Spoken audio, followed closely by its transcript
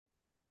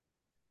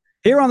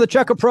Here on the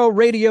Checka Pro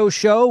Radio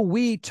Show,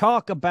 we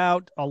talk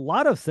about a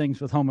lot of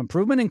things with home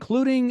improvement,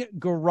 including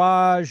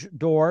garage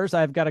doors.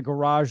 I've got a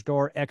garage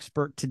door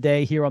expert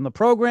today here on the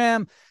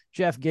program.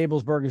 Jeff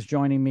Gablesberg is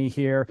joining me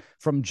here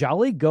from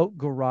Jolly Goat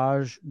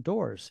Garage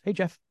Doors. Hey,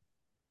 Jeff.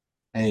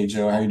 Hey,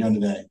 Joe, how you doing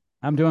today?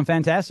 I'm doing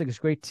fantastic. It's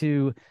great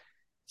to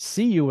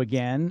see you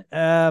again.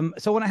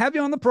 So when I have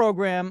you on the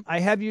program,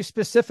 I have you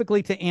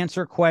specifically to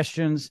answer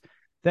questions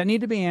that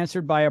need to be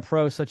answered by a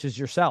pro such as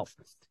yourself.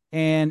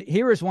 And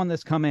here is one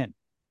that's come in.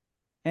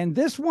 And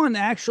this one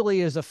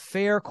actually is a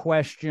fair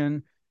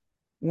question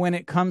when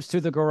it comes to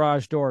the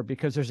garage door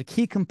because there's a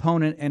key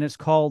component and it's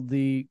called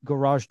the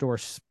garage door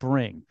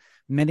spring.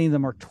 Many of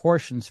them are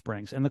torsion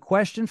springs. And the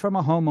question from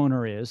a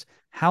homeowner is,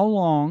 how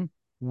long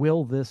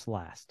will this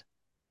last?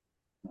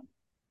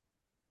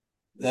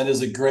 That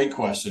is a great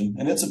question,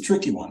 and it's a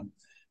tricky one.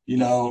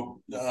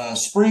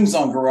 Springs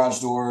on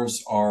garage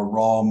doors are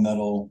raw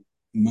metal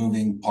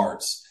moving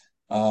parts.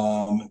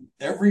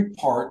 Every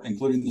part,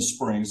 including the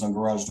springs on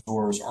garage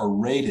doors, are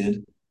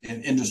rated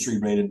and industry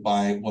rated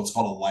by what's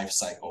called a life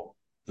cycle.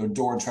 The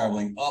door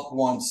traveling up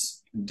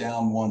once,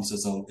 down once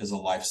is a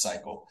life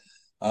cycle.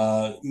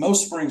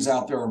 Most springs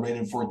out there are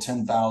rated for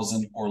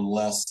 10,000 or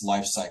less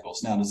life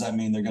cycles. Now, does that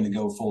mean they're going to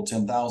go full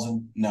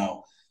 10,000?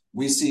 No.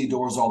 We see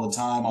doors all the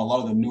time. A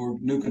lot of the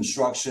new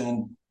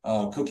construction,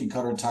 cookie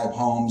cutter type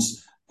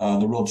homes,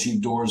 the real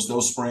cheap doors,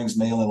 those springs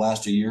may only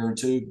last a year or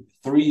two.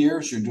 3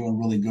 years, you're doing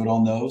really good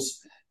on those.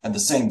 At the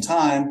same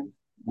time,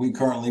 we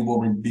currently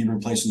will be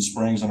replacing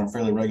springs on a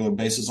fairly regular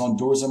basis on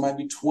doors that might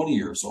be 20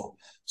 years old.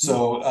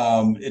 So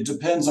it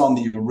depends on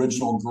the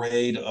original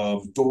grade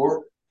of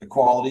door, the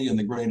quality and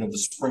the grade of the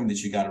spring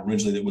that you got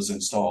originally that was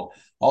installed.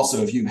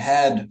 Also, if you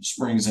had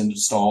springs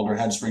installed or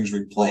had springs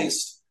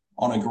replaced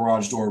on a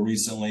garage door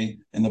recently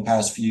in the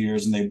past few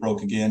years and they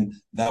broke again,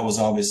 that was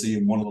obviously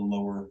one of the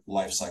lower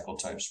life cycle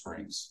type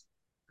springs.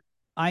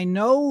 I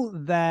know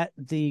that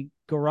the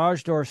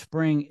garage door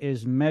spring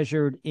is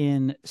measured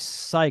in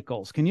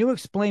cycles. Can you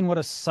explain what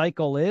a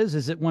cycle is?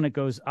 Is it when it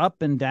goes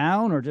up and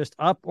down or just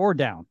up or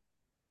down?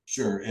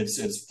 Sure,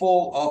 it's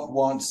full up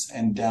once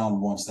and down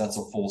once. That's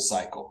a full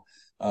cycle.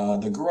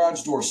 The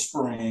garage door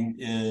spring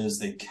is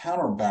the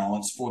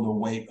counterbalance for the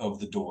weight of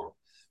the door.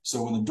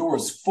 So when the door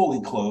is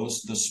fully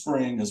closed, the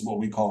spring is what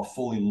we call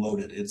fully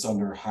loaded. It's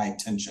under high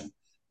tension.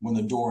 When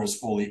the door is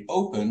fully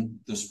open,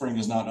 the spring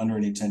is not under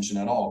any tension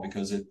at all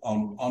because it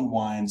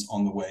unwinds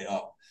on the way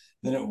up.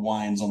 Then it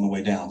winds on the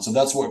way down. So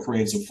that's what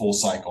creates a full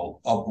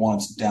cycle: up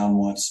once, down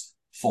once,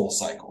 full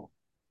cycle.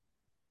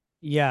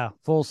 Yeah,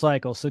 full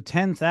cycle. So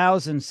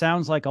 10,000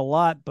 sounds like a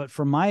lot, but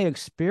from my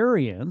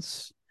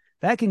experience,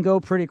 that can go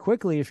pretty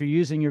quickly if you're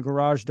using your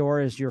garage door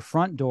as your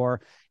front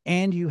door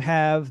and you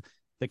have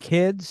the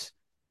kids,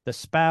 the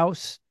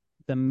spouse,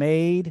 the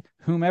maid,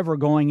 whomever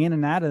going in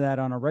and out of that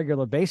on a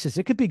regular basis.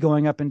 It could be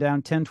going up and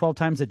down 10, 12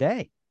 times a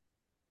day.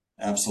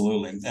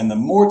 Absolutely. And the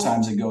more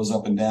times it goes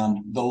up and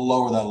down, the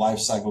lower that life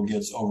cycle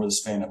gets over the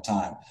span of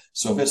time.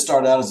 So if it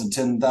started out as a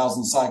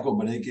 10,000 cycle,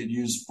 but it gets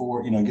used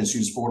 4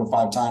 to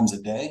 5 times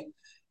a day,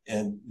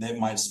 and it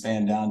might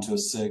span down to a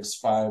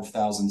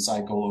 5,000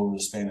 cycle over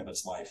the span of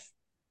its life.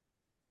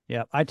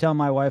 Yeah, I tell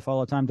my wife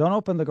all the time, don't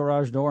open the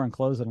garage door and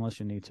close it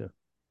unless you need to.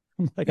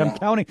 Like Yeah.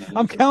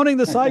 I'm counting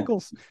the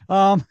cycles.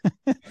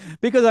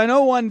 Because I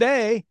know one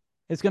day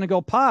it's going to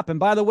go pop. And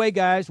by the way,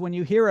 guys, when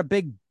you hear a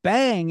big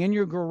bang in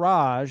your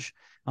garage,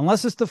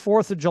 unless it's the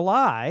 4th of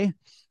July,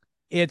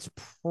 it's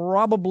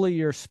probably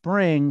your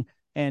spring.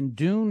 And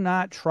do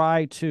not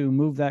try to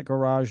move that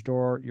garage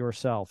door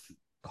yourself.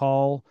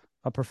 Call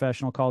a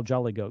professional, call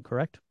Jolly Goat,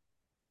 correct?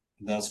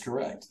 That's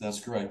correct.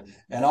 That's correct.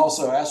 And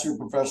also ask your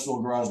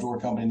professional garage door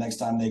company next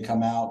time they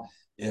come out,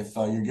 if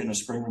you're getting a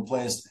spring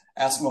replaced,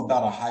 ask them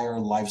about a higher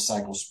life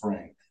cycle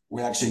spring.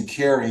 We actually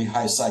carry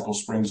high cycle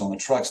springs on the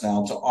trucks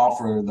now to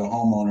offer the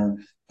homeowner,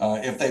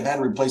 if they've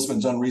had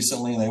replacement done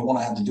recently and they want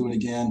to have to do it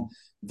again.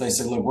 They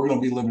say, look, we're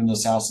going to be living in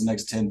this house the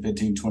next 10,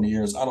 15, 20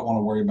 years. I don't want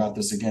to worry about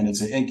this again.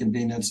 It's an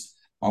inconvenience.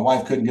 My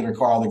wife couldn't get her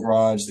car out of the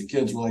garage. The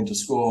kids were late to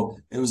school.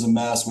 It was a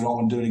mess. We don't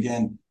want to do it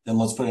again. Then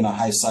let's put in a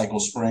high cycle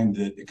spring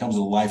that it comes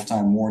with a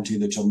lifetime warranty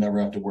that you'll never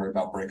have to worry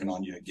about breaking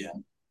on you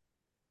again.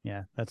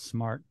 Yeah, that's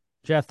smart.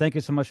 Jeff, thank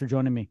you so much for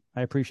joining me.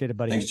 I appreciate it,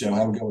 buddy. Thanks, Joe.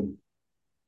 Have a good one.